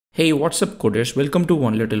Hey, what's up coders? Welcome to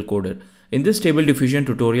One Little Coder. In this Stable Diffusion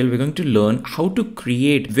tutorial, we're going to learn how to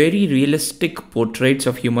create very realistic portraits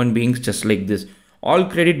of human beings just like this. All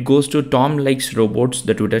credit goes to Tom Likes Robots,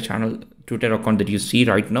 the Twitter account that you see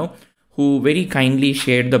right now, who very kindly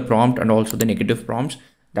shared the prompt and also the negative prompts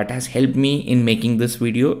that has helped me in making this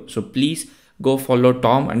video. So please go follow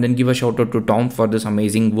Tom and then give a shout out to Tom for this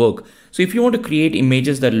amazing work. So if you want to create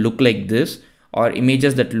images that look like this or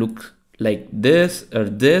images that look like this or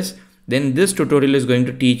this, then this tutorial is going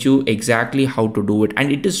to teach you exactly how to do it,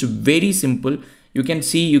 and it is very simple. You can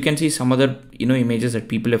see some other images that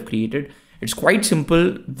people have created. It's quite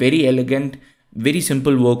simple, very elegant, very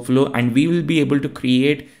simple workflow, and we will be able to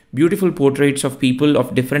create beautiful portraits of people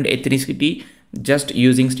of different ethnicity just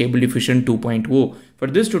using Stable Diffusion 2.0. For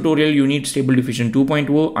this tutorial you need Stable Diffusion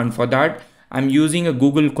 2.0, and for that I'm using a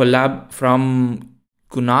Google Colab from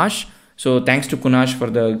Kunash. So thanks to Kunash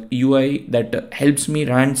for the UI that helps me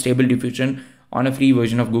run Stable Diffusion on a free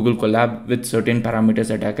version of Google Colab with certain parameters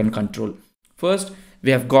that I can control. First,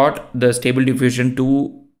 we have got the Stable Diffusion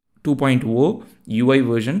 2.0 UI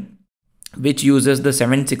version, which uses the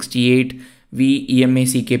 768V EMA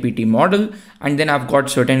CKPT model. And then I've got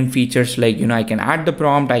certain features like, I can add the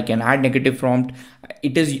prompt, I can add negative prompt.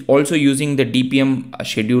 It is also using the DPM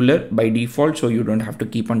scheduler by default, so you don't have to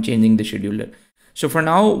keep on changing the scheduler. So for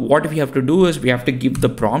now, what we have to do is we have to give the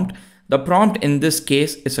prompt. The prompt in this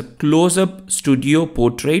case is a close-up studio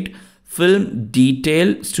portrait, film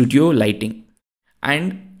detail studio lighting.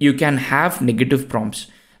 And you can have negative prompts.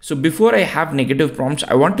 So before I have negative prompts,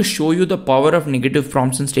 I want to show you the power of negative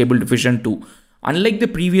prompts in Stable Diffusion 2. Unlike the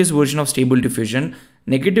previous version of Stable Diffusion,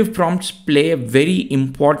 negative prompts play a very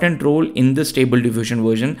important role in the Stable Diffusion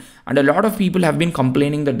version. And a lot of people have been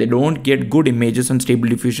complaining that they don't get good images on Stable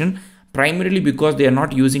Diffusion, primarily because they are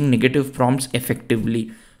not using negative prompts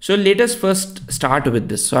effectively. So let us first start with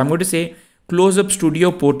this. So I'm going to say close-up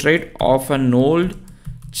studio portrait of an old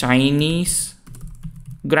Chinese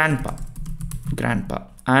grandpa,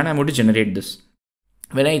 and I'm going to generate this.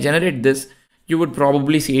 When I generate this, you would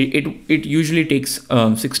probably see it usually takes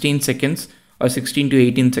 16 seconds or 16 to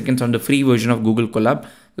 18 seconds on the free version of Google Colab.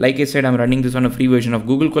 Like I said, I'm running this on a free version of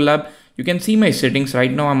Google Colab. You can see my settings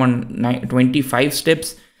right now. I'm on 25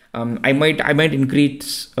 steps. I might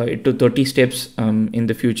increase it to 30 steps in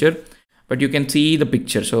the future, but you can see the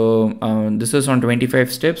picture. So this is on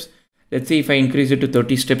 25 steps. Let's see if I increase it to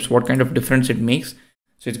 30 steps, what kind of difference it makes.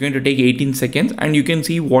 So it's going to take 18 seconds, and you can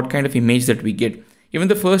see what kind of image that we get. Even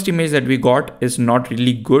the first image that we got is not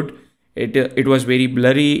really good. It was very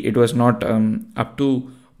blurry. It was not up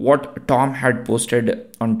to what Tom had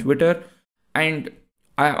posted on Twitter, and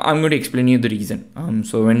I'm going to explain you the reason.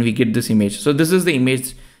 So when we get this image, so this is the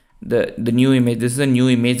image. The new image, this is a new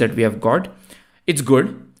image that we have got. It's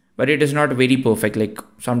good, but it is not very perfect. Like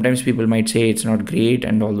sometimes people might say it's not great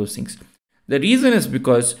and all those things. The reason is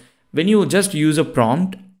because when you just use a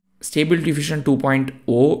prompt, Stable Diffusion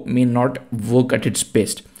 2.0 may not work at its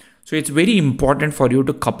best. So it's very important for you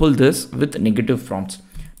to couple this with negative prompts.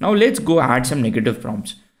 Now let's go add some negative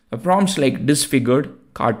prompts. The prompts like disfigured,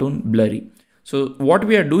 cartoon, blurry. So what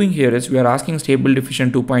we are doing here is we are asking Stable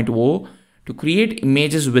Diffusion 2.0 to create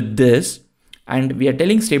images with this, and we are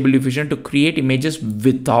telling Stable Diffusion to create images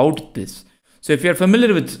without this. So if you're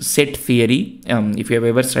familiar with set theory, if you have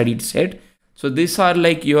ever studied set, so these are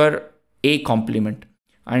like your A complement.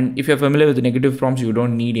 And if you're familiar with the negative prompts, you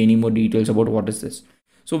don't need any more details about what is this.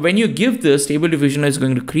 So when you give this, Stable Diffusion is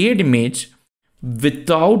going to create image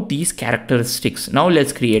without these characteristics. Now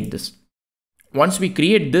let's create this. Once we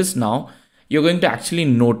create this now, you're going to actually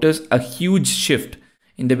notice a huge shift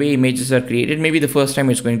in the way images are created. Maybe the first time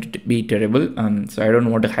it's going to be terrible, so I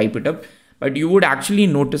don't want to hype it up, but you would actually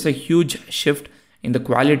notice a huge shift in the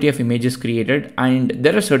quality of images created. And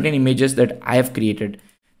there are certain images that I have created.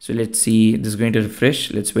 So let's see, this is going to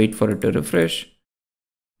refresh. Let's wait for it to refresh.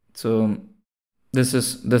 So this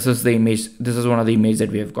is the image. This is one of the images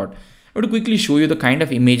that we have got. I want to quickly show you the kind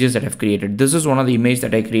of images that I've created. This is one of the images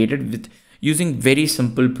that I created with using very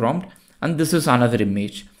simple prompt, and this is another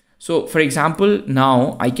image. So for example,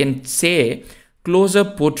 now I can say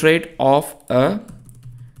close-up portrait of a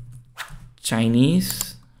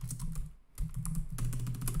Chinese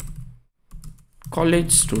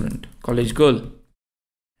college student, college girl,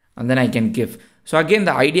 and then I can give. So again,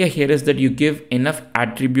 the idea here is that you give enough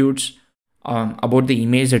attributes about the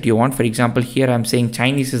image that you want. For example, here I'm saying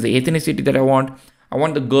Chinese is the ethnicity that I want. I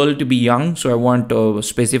want the girl to be young, so I want to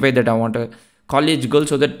specify that I want a college girl,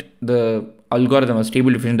 so that the algorithm or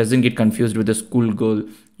Stable Diffusion doesn't get confused with the school girl,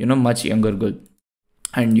 much younger girl.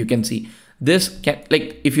 And you can see this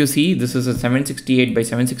like if you see, this is a 768 by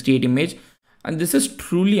 768 image. And this is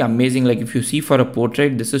truly amazing. Like if you see for a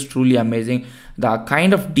portrait, this is truly amazing. The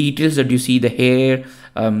kind of details that you see, the hair,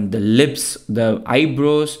 the lips, the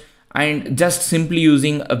eyebrows, and just simply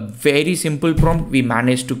using a very simple prompt, we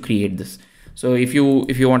managed to create this. So if you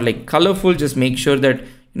want like colorful, just make sure that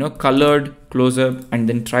colored, close up, and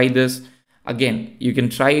then try this. Again, you can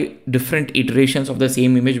try different iterations of the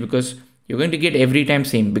same image, because you're going to get every time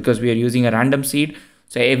same, because we are using a random seed.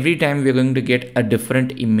 So every time we're going to get a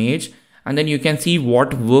different image, and then you can see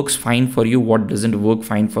what works fine for you, what doesn't work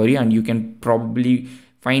fine for you, and you can probably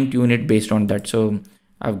fine tune it based on that. So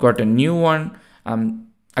I've got a new one.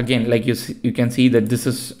 Again, like you can see that this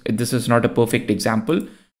is not a perfect example,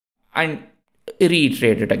 and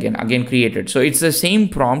reiterate it again create it. So it's the same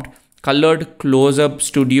prompt: colored close-up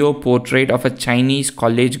studio portrait of a Chinese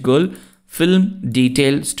college girl, film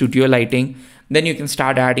detail, studio lighting. Then you can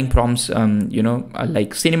start adding prompts,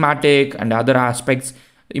 like cinematic and other aspects,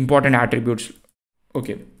 important attributes.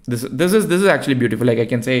 Okay, this is actually beautiful. Like I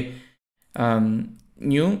can say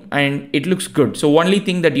new, and it looks good. So only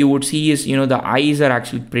thing that you would see is the eyes are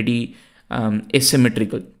actually pretty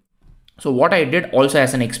asymmetrical. So what I did also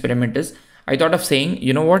as an experiment is, I thought of saying,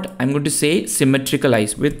 what, I'm going to say symmetrical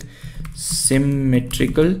eyes, with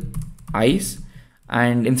symmetrical eyes.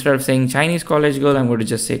 And instead of saying Chinese college girl, I'm going to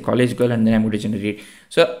just say college girl, and then I'm going to generate.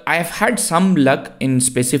 So I've had some luck in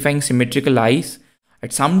specifying symmetrical eyes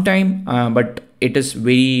at some time, but it is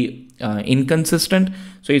very inconsistent.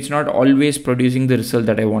 So it's not always producing the result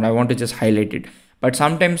that I want. I want to just highlight it. But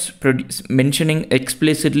sometimes mentioning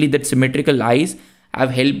explicitly that symmetrical eyes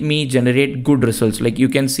have helped me generate good results. Like you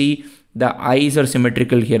can see the eyes are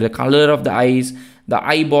symmetrical here. The color of the eyes, the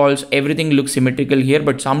eyeballs, everything looks symmetrical here.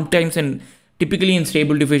 But sometimes typically in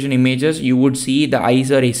Stable Diffusion images, you would see the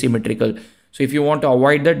eyes are asymmetrical. So if you want to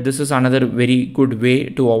avoid that, this is another very good way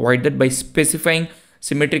to avoid that, by specifying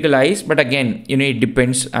symmetrical eyes. But again, it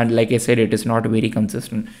depends, and like I said, it is not very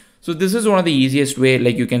consistent. So this is one of the easiest way.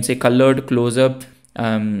 Like you can say colored close-up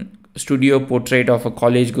studio portrait of a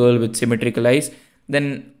college girl with symmetrical eyes.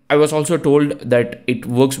 Then I was also told that it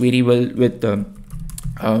works very well with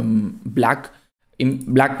black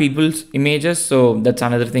people's images. So that's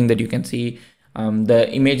another thing that you can see. The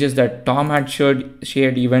images that Tom had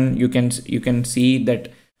shared, even you can see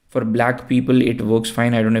that for black people it works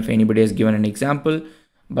fine. I don't know if anybody has given an example,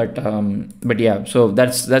 but yeah. So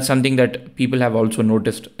that's something that people have also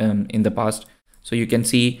noticed in the past. So you can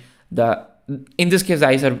see in this case, the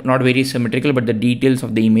eyes are not very symmetrical, but the details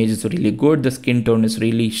of the image is really good. The skin tone is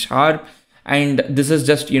really sharp. And this is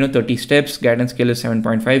just 30 steps. Guidance scale is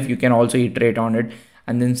 7.5. You can also iterate on it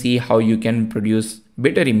and then see how you can produce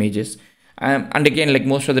better images. And again, like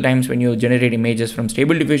most of the times when you generate images from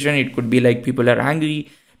Stable Diffusion, it could be like people are angry,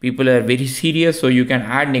 people are very serious. So you can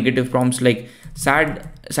add negative prompts, like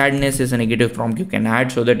sadness is a negative prompt you can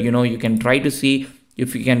add, so that you can try to see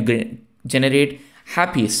if you can generate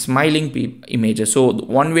happy, smiling images. So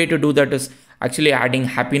one way to do that is actually adding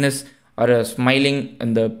happiness or a smiling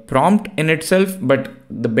in the prompt in itself. But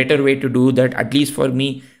the better way to do that, at least for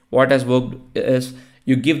me, what has worked is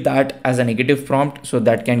you give that as a negative prompt, so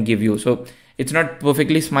that can give you, so it's not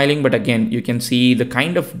perfectly smiling, but again, you can see the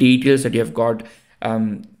kind of details that you have got.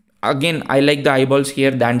 Again, I like the eyeballs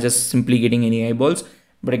here than just simply getting any eyeballs.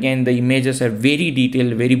 But again, the images are very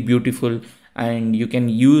detailed, very beautiful, and you can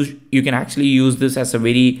actually use this as a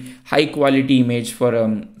very high quality image for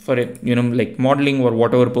like modeling or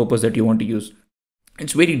whatever purpose that you want to use.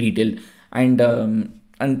 It's very detailed, and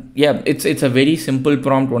yeah, it's a very simple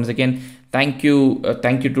prompt. Once again, thank you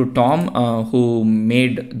to Tom, who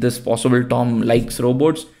made this possible. Tom likes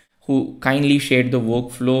robots, who kindly shared the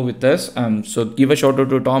workflow with us. So give a shout out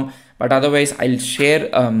to Tom. But otherwise, I'll share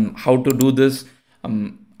how to do this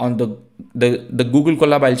on the Google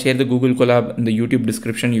Colab. I'll share the Google Colab in the YouTube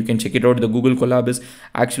description. You can check it out. The Google Colab is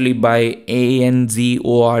actually by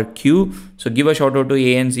ANZORQ. So give a shout out to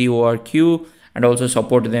ANZORQ and also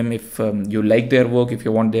support them if you like their work, if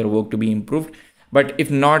you want their work to be improved. But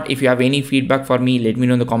if not, if you have any feedback for me, let me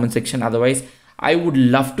know in the comment section. Otherwise, I would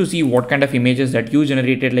love to see what kind of images that you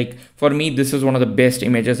generated. Like for me, this is one of the best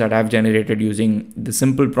images that I've generated using the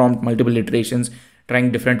simple prompt, multiple iterations,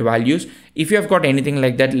 trying different values. If you have got anything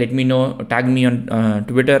like that, let me know, tag me on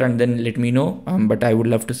Twitter, and then let me know. But I would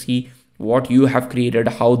love to see what you have created,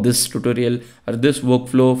 how this tutorial or this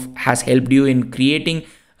workflow has helped you in creating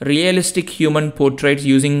realistic human portraits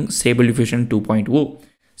using Stable Diffusion 2.0.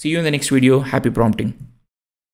 See you in the next video. Happy prompting.